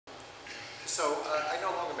So I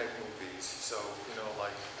no longer make movies. So you know,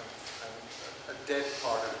 like I'm a dead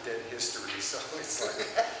part of dead history. So it's like,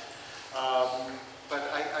 but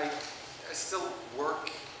I still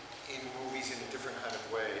work in movies in a different kind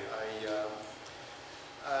of way.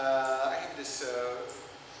 I have this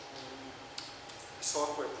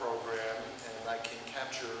software program, and I can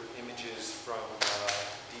capture images from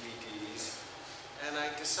DVDs. And I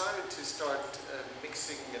decided to start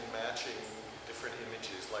mixing and matching different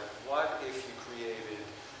images. Like, what if you created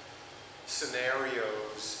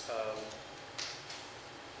scenarios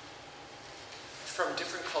from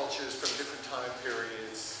different cultures, from different time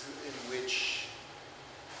periods, in which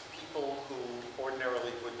people who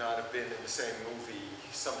ordinarily would not have been in the same movie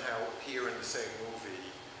somehow appear in the same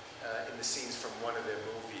movie, in the scenes from one of their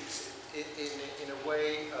movies. In a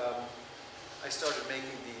way, I started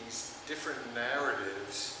making these different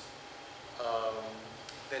narratives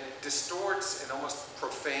that distorts and almost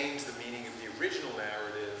profanes the meaning of the original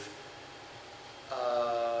narrative,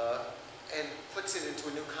 and puts it into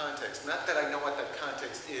a new context. Not that I know what that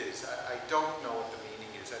context is. I don't know what the meaning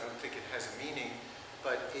is. I don't think it has a meaning,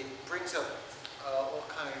 but it brings up all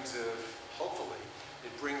kinds of, hopefully,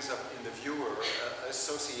 it brings up in the viewer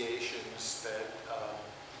associations that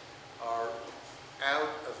are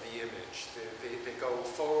out of the image. They go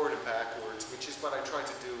forward and backwards, which is what I try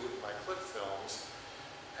to do in my clip films,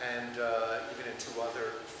 and even in two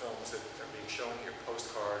other films that are being shown here,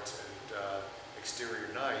 Postcards and Exterior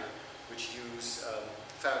Night, which use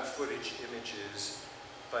found footage images,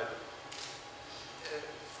 but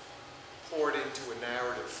poured into a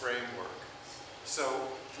narrative framework. So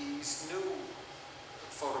these new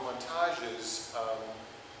photomontages, I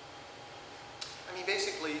mean,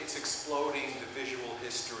 basically, it's exploding the visual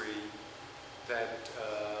history that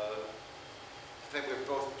that we're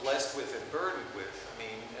both blessed with and burdened with. I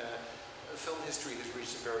mean, film history has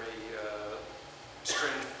reached a very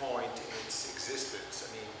strange point in its existence.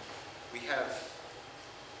 I mean, we have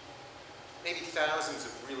maybe thousands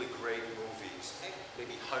of really great movies,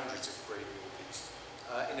 maybe hundreds of great movies,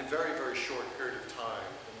 in a very, very short period of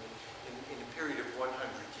time. In a period of 100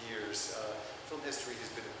 years, film history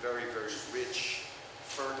has been a very, very rich,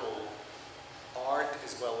 fertile art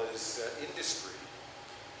as well as industry.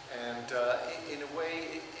 And in a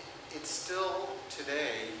way, it still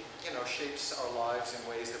today, you know, shapes our lives in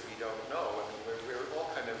ways that we don't know. I mean, we're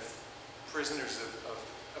all kind of prisoners of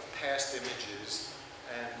past images,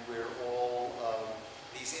 and we're all,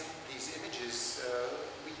 these images,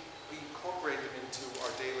 we incorporate them into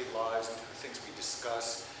our daily lives, into the things we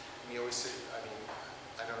discuss. And we always say, I mean,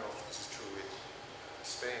 I don't know if this is true in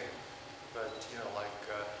Spain, but, you know, like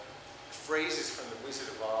phrases from The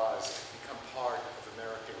Wizard of Oz have become part of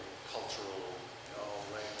American cultural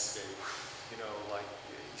landscape. You know, like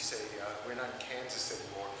you say, we're not in Kansas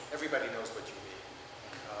anymore. Everybody knows what you mean.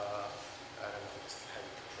 I don't know how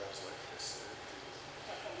you can translate this.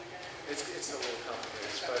 It's a little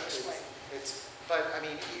complicated, but I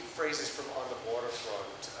mean, phrases from On the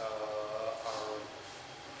Waterfront are,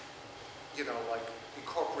 you know, like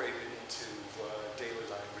incorporated into daily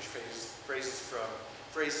language.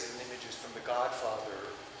 Phrases and images from the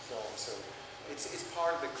Godfather film. So it's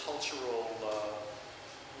part of the cultural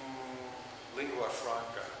lingua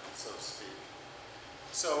franca, so to speak.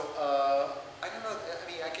 So I don't know. I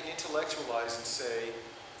mean, I can intellectualize and say,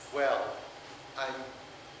 well,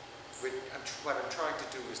 what I'm trying to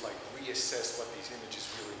do is like reassess what these images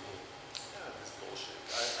really mean. This bullshit.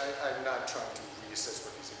 I'm not trying to reassess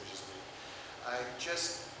what these images mean. I'm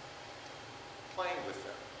just playing with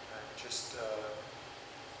them. I'm just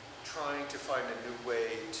trying to find a new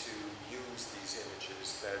way to use these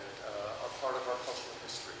images that are part of our cultural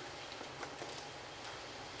history.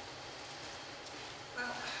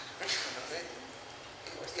 Well,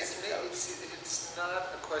 it's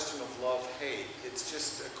not a question of love-hate. It's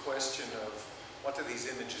just a question of what do these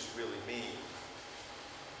images really mean?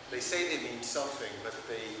 They say they mean something, but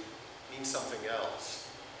they mean something else.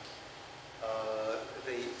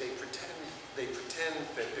 They pretend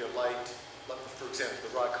that they're light. For example,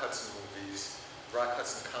 the Rock Hudson movies, Rock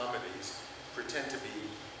Hudson comedies, pretend to be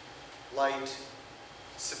light,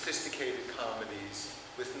 sophisticated comedies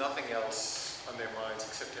with nothing else on their minds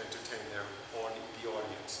except to entertain the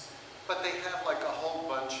audience. But they have like a whole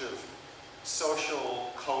bunch of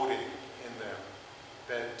social coding in them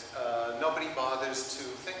that nobody bothers to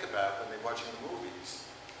think about when they're watching the movies.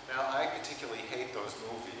 Now, I particularly hate those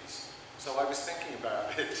movies, so I was thinking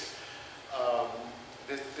about it.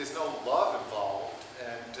 There's no love involved,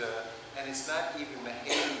 and it's not even the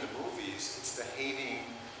hating the movies, it's the hating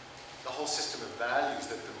the whole system of values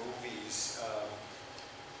that the movies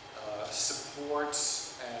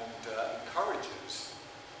supports and encourages.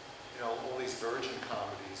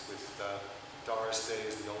 with Doris Day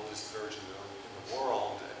as the oldest virgin in the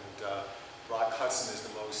world, and Rock Hudson is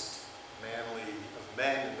the most manly of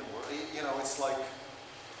men in the world. You know, it's like,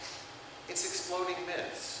 it's exploding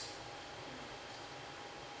myths.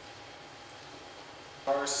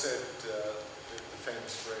 Doris said, the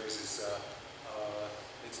famous phrase is,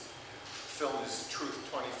 film is truth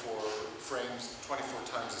 24 frames, 24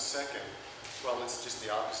 times a second. Well, it's just the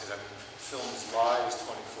opposite. I mean, film is lies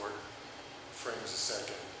 24 frames a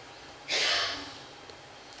second.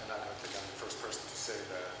 And I don't think I'm the first person to say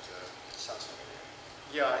that. Sounds familiar.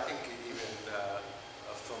 Yeah, I think even a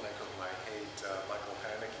filmmaker whom I hate, Michael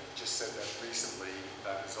Haneke, just said that recently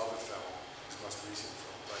about his other film, his most recent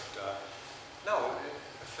film. But no,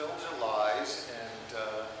 films are lies, and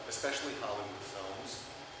especially Hollywood films.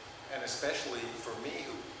 And especially for me,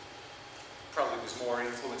 who probably was more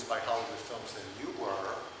influenced by Hollywood films than you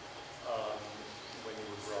were when you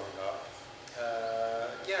were growing up.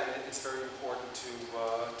 Yeah, it's very important to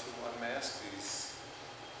unmask these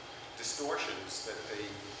distortions that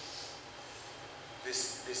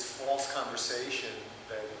this false conversation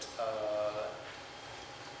that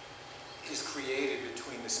is created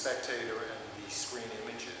between the spectator and the screen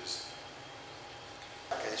images.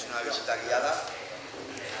 Que es una visita guiada.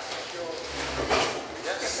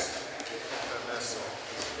 Yes.